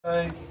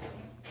Hi.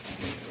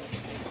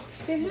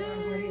 Say hi.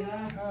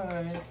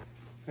 Hi.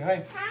 Say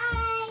hi.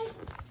 Hi.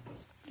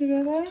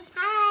 Together?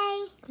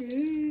 Hi.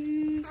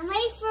 Mm. I'm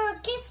ready for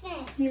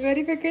Christmas. You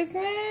ready for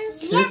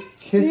Christmas? Yeah.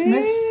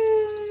 Christmas?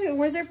 Yeah.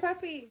 Where's our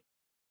puppy?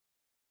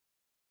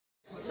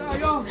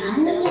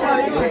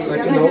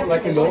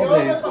 Like in the old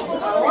days.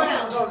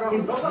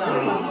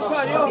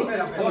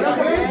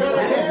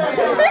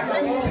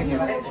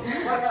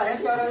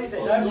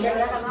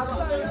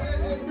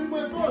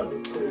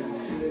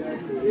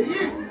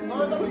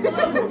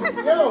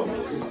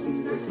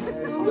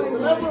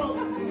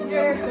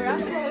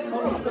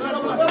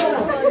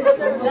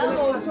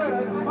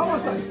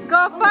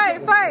 Go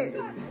fight, fight.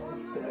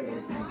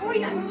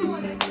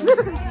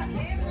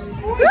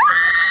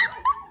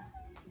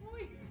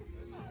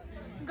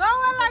 Go,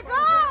 Ella,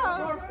 go.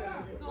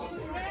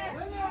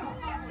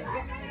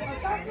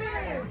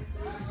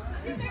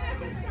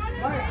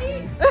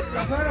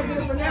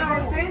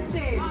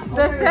 Decente.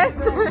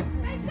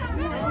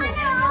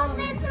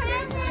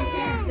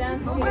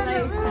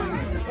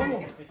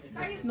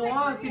 No,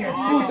 tío,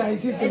 puta, ahí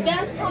sí te...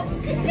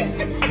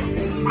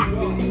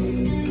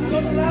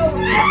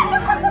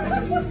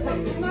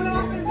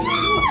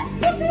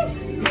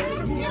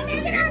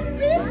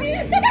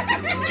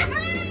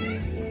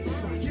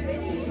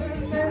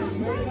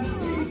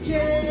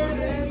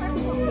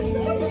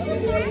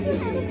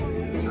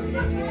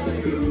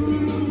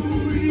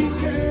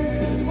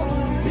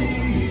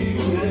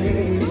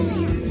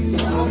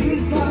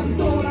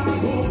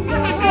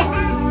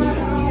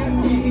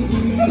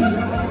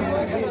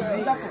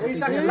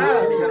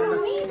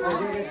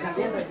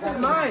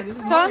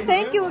 Tell him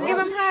thank you. We'll give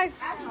him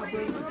hugs.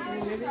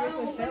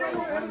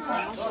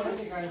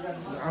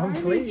 I'm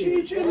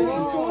free.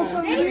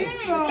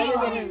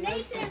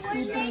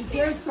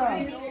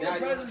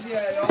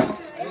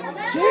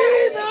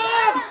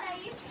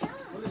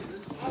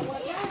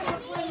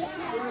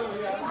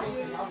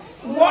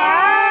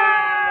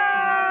 Wow!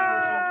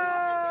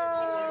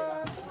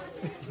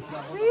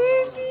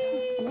 Baby!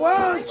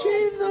 Wow,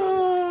 Chino!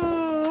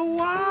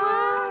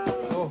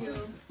 Wow!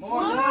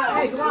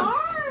 Hey, come on.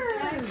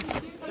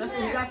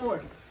 Justin, you got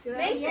 4.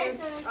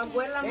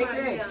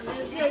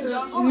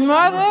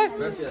 Mom, look.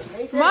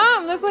 Mom,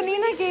 look what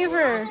Nina gave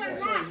her.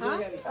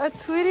 A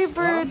Tweety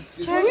bird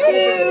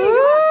jacket.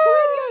 Ooh,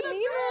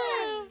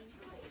 Nina.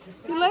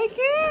 You like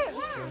it?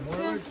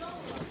 Yeah.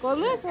 Go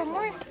look, one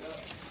more.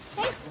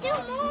 There's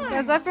still more.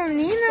 That's that from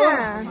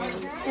Nina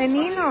and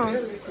Nino.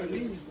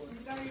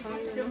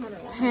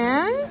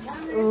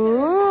 Pants?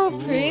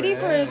 Ooh, pretty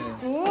for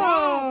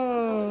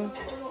school.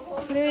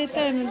 Put it right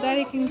there and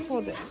Daddy can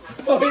fold it.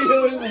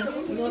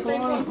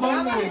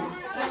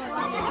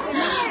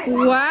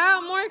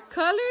 Wow, more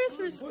colors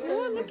for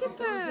school. Look at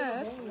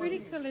that. That's pretty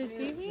colors,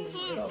 baby.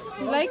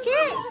 You like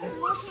it?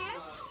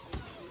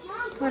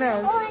 What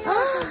else?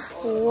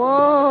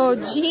 Whoa,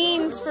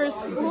 jeans for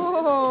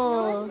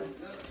school.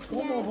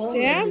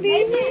 Damn,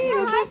 baby.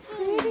 Those are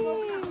pretty.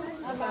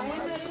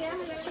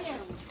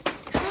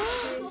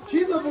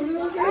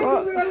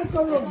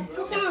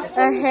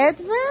 A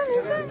headband,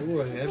 is it? Ooh,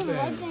 a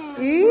headband.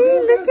 Eee,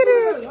 look at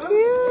it. It's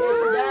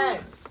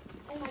cute.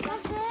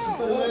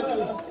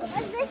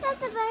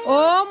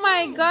 Oh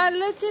my God,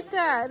 look at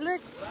that.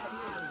 Look.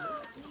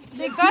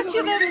 They got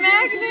you the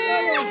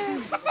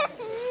magnet.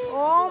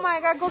 Oh my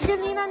God, go give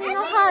Nina a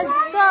hug.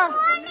 Stop.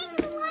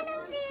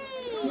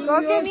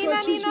 Go give Nina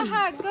a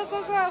hug. Go,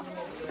 go, go.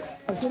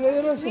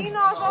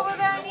 Nino's over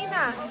there,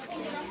 Nina.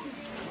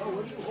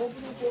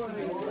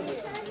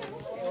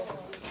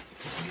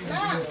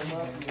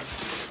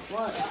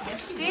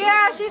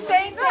 Yeah, she's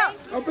saying go.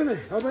 Open it,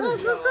 open Go,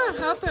 it. go, go.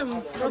 Help him.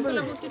 Rómpele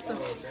un poquito.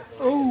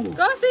 Oh.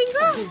 Go, Sing,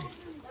 go.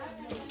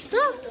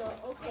 Go.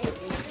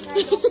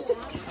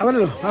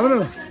 Ábrelo,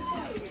 ábrelo.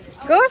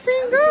 Go,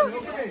 Sing, go.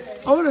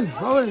 Ábrelo,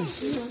 ábrelo.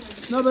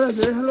 No, espérate,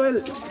 déjalo él.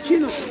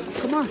 Chino,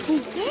 come on.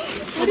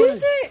 What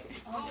is it?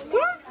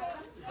 Go.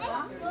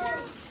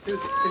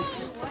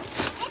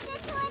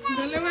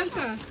 Dale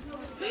vuelta.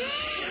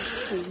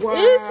 Wow.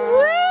 It's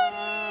ready.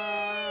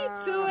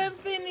 To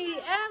infinity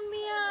and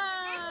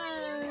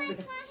beyond.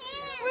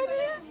 What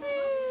is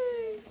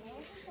it?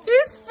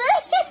 His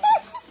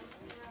face.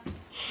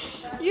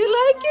 You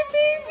like it,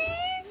 baby?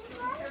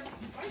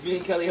 Me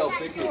and Kelly help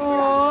pick it. Aww.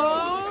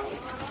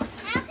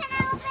 Now can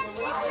I open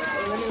this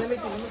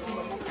one?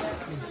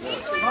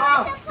 This one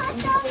has the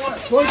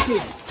post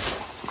office.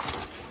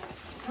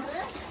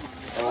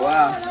 Oh,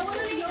 wow.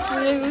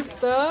 Me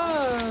gustó.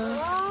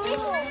 This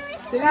one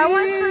was That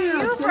one's for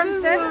you from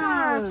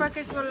Telma, para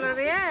que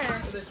colorear.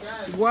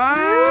 Wow.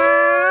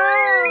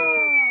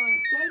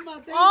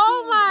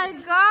 Oh my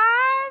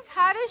God!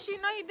 How did she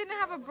know you didn't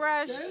have a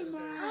brush?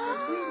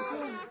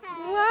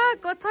 What?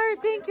 Go tell her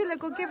thank you.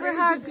 Go give her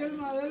hugs.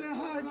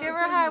 Give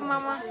her a hug,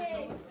 Mama.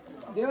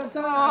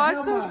 Oh,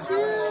 it's so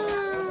cute.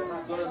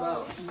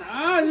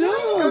 Ah,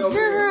 look. Go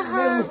give her a Me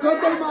hug. gustó,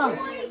 Telma.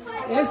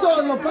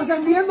 Eso lo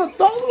pasan viendo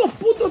todos los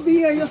putos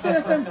días y usted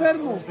está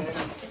enfermo.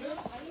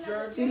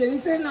 Y le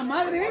diste en la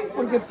madre,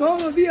 porque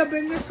todos los días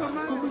ven eso,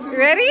 madre.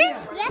 Ready?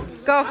 Yeah.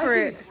 Go for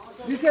it.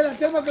 Dice la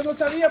tema que no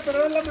sabía,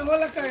 pero es la mejor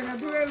la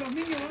caricatura de los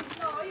niños.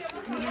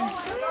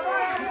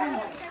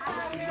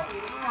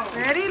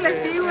 Ready?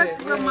 Let's see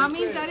what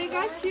mommy and daddy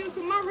got you.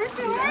 Come on, rip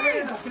it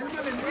hard.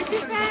 Rip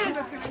it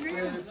fast.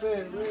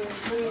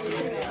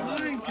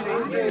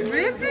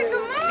 Rip it,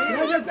 come on.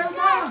 Gracias,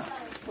 Telma.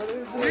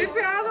 Rip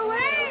it all the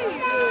way.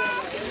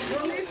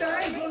 Son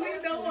lindas, son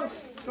lindas vos.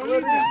 Son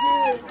lindas.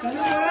 Está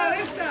enamorada de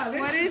esta.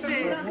 What is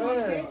it?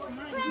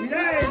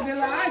 Mira, es de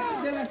la Ash,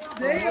 de ella.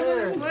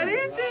 What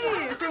is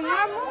it? From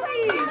what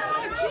movie?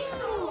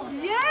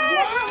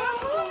 Yes, from what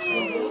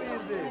movie?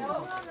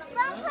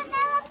 From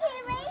Penelope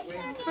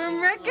Racer. From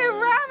Wreck-It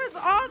Ralph. It's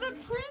all the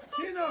princesses.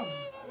 Chino.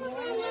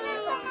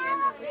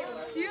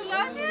 Do you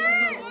like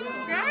it?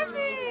 Grab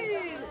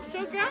it.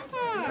 Show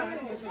Grandpa.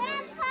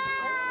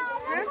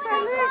 Grandpa,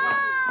 look.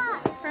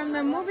 From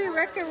the movie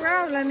Wreck-It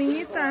Ralph, La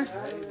Niñita.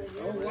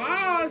 Oh,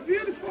 wow, it's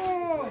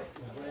beautiful.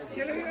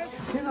 ¿Quieres ir?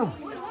 Chino.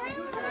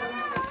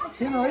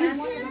 Chino, ¿ahí?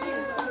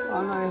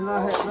 Ah, no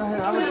se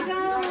abre.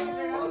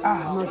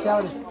 Ah, no se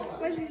abre.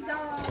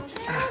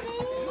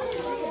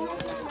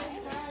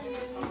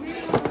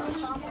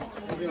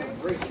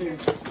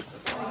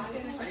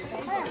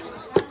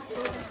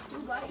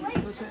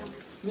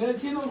 Mira el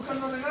chino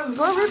buscando regalos.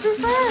 Go rip it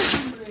first.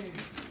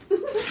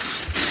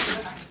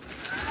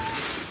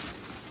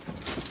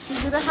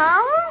 Is it a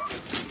house?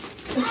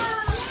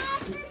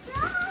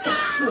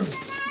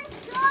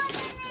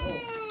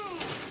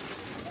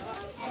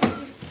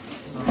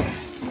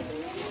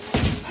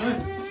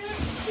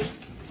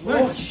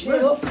 Oh,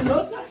 shit, dos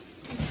pelotas.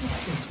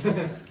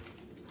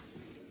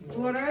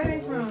 What are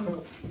they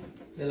from?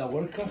 De la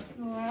huerca.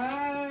 Wow.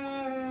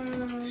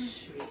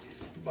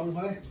 Vamos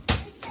a ver.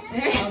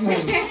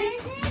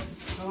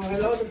 Vamos a ver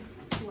el otro.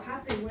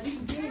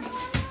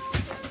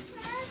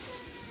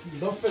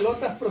 Dos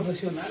pelotas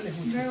profesionales.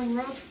 The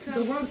World Cup. The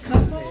World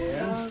Cup.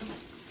 Yeah.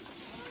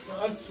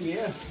 Fuck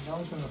yeah. That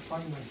was gonna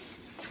find one.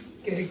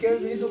 Que se quede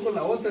venido con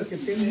la otra que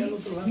tiene al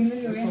otro lado.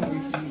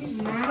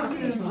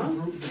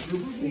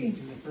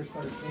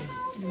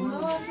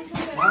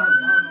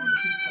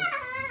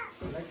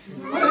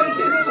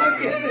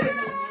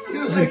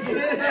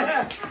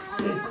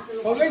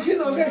 Ok,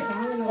 chino, ok.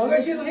 Ok,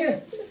 chino,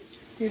 here.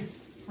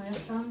 Allá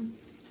están.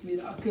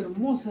 Mira, qué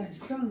hermosas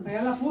están.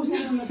 Allá la puse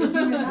en la que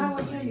tiene el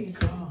agua, Kelly.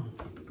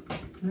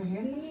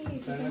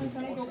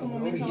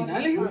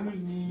 ¿Originales?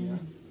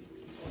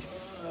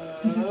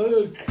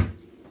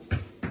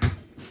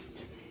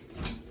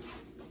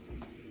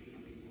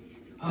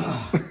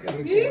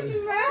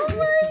 Oh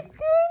my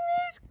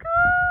goodness,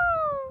 go!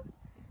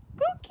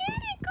 Go,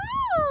 kitty, go!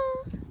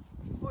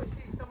 Hoy sí,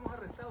 estamos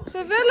arrestados.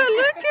 Isabella,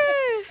 look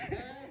it!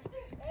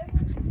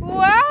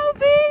 Wow,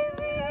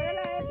 baby!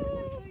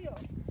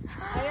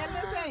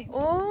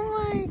 Oh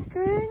my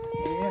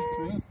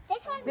goodness!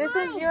 This one's This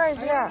is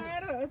yours, yeah.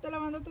 Esta la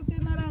mandó tu tío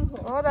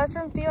Naranjo. Oh, that's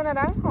from Tío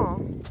Naranjo.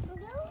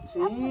 Sí,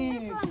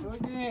 oye.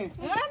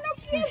 Ah, no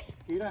quiere.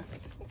 Mira.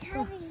 It's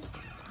heavy.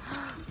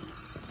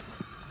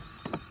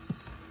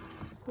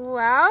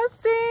 Wow,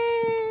 sí.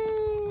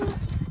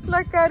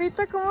 La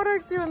carita cómo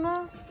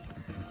reaccionó.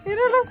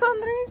 Mira la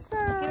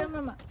sonrisa. Mira,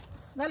 mamá.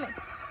 Dale.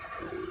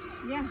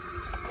 Ya.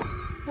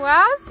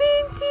 Wow,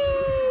 Cinti.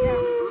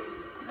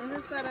 Eso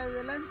es para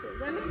adelante.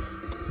 Dale.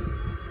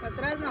 Para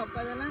atrás no,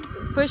 para adelante.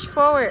 Push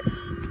forward.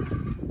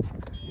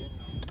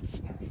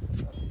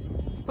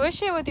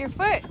 Push it with your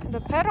foot, the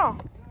pedal.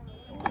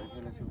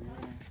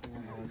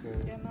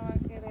 Ya no va a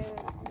querer.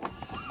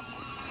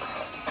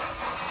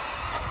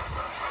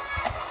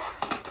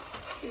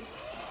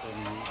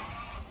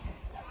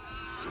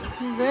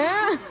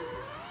 There.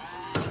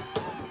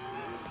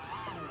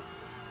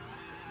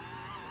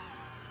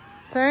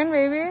 Turn,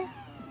 baby.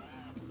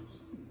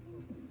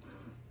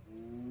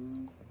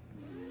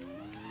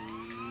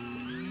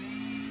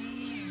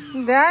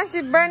 Damn,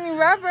 she's burning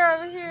rubber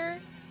over here.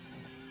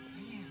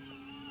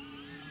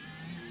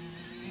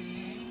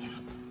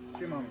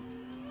 ¿Qué, mami?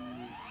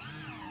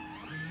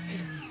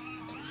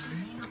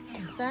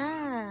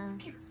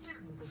 Stop.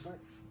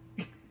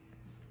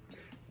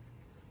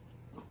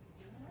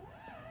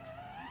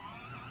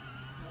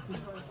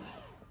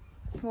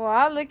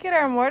 Wow, look at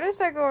our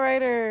motorcycle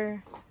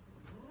rider.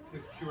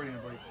 Looks cute riding a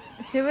bike.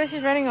 She looks like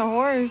she's riding a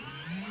horse.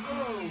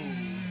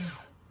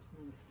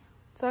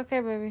 It's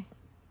okay, baby.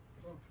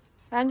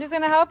 I'm just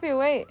gonna help you.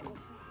 Wait.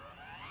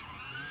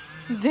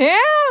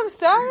 Damn,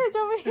 Savage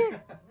over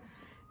here.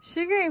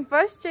 She getting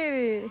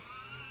frustrated.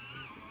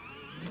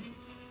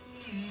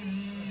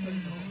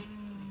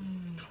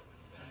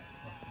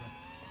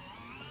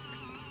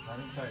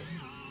 I'm tight.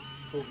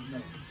 Cool,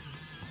 nice.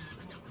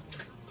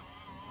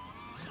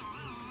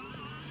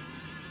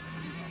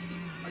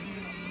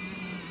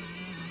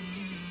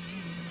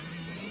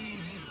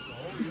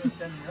 Oh, you're gonna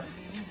stand me up?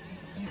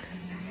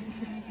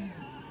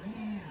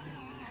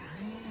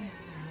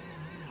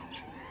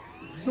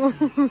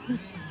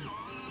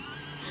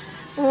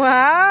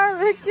 Wow,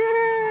 look at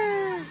her.